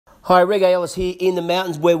Hi, Reg Ellis here in the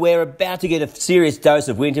mountains where we're about to get a serious dose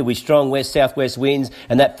of winter with strong west-southwest winds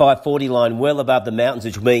and that 540 line well above the mountains,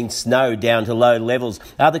 which means snow down to low levels.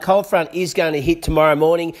 The cold front is going to hit tomorrow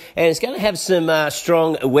morning and it's going to have some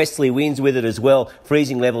strong westerly winds with it as well.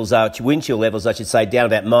 Freezing levels, wind chill levels, I should say, down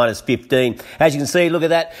about -15. As you can see, look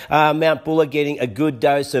at that, Mount Buller getting a good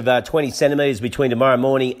dose of 20 centimetres between tomorrow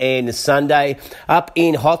morning and Sunday. Up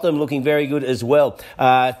in Hotham looking very good as well.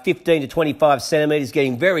 15 to 25 centimetres,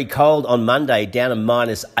 getting very cold on Monday, down to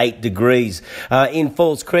 -8 degrees. In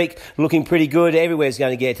Falls Creek, looking pretty good. Everywhere's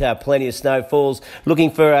going to get plenty of snowfalls.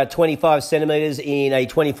 Looking for 25 centimetres in a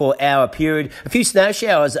 24-hour period. A few snow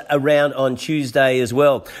showers around on Tuesday as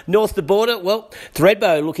well. North of the border, well,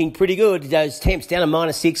 Thredbo looking pretty good. Those temps down to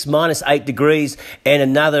 -6, -8 degrees, and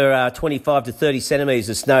another 25 to 30 centimetres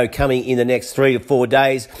of snow coming in the next 3 to 4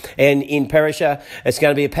 days. And in Perisher, it's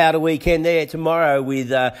going to be a powder weekend there tomorrow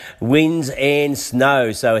with winds and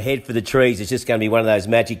snow. So head for the trees. It's just going to be one of those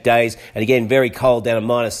magic days. And again, very cold down to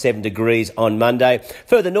 -7 degrees on Monday.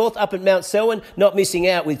 Further north, up at Mount Selwyn, not missing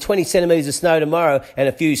out with 20 centimetres of snow tomorrow and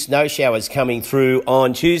a few snow showers coming through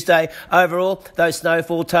on Tuesday. Overall, those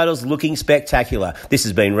snowfall totals looking spectacular. This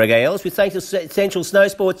has been Reg Ellis with Essential Snow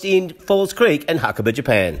Sports in Falls Creek and Huckabee,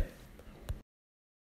 Japan.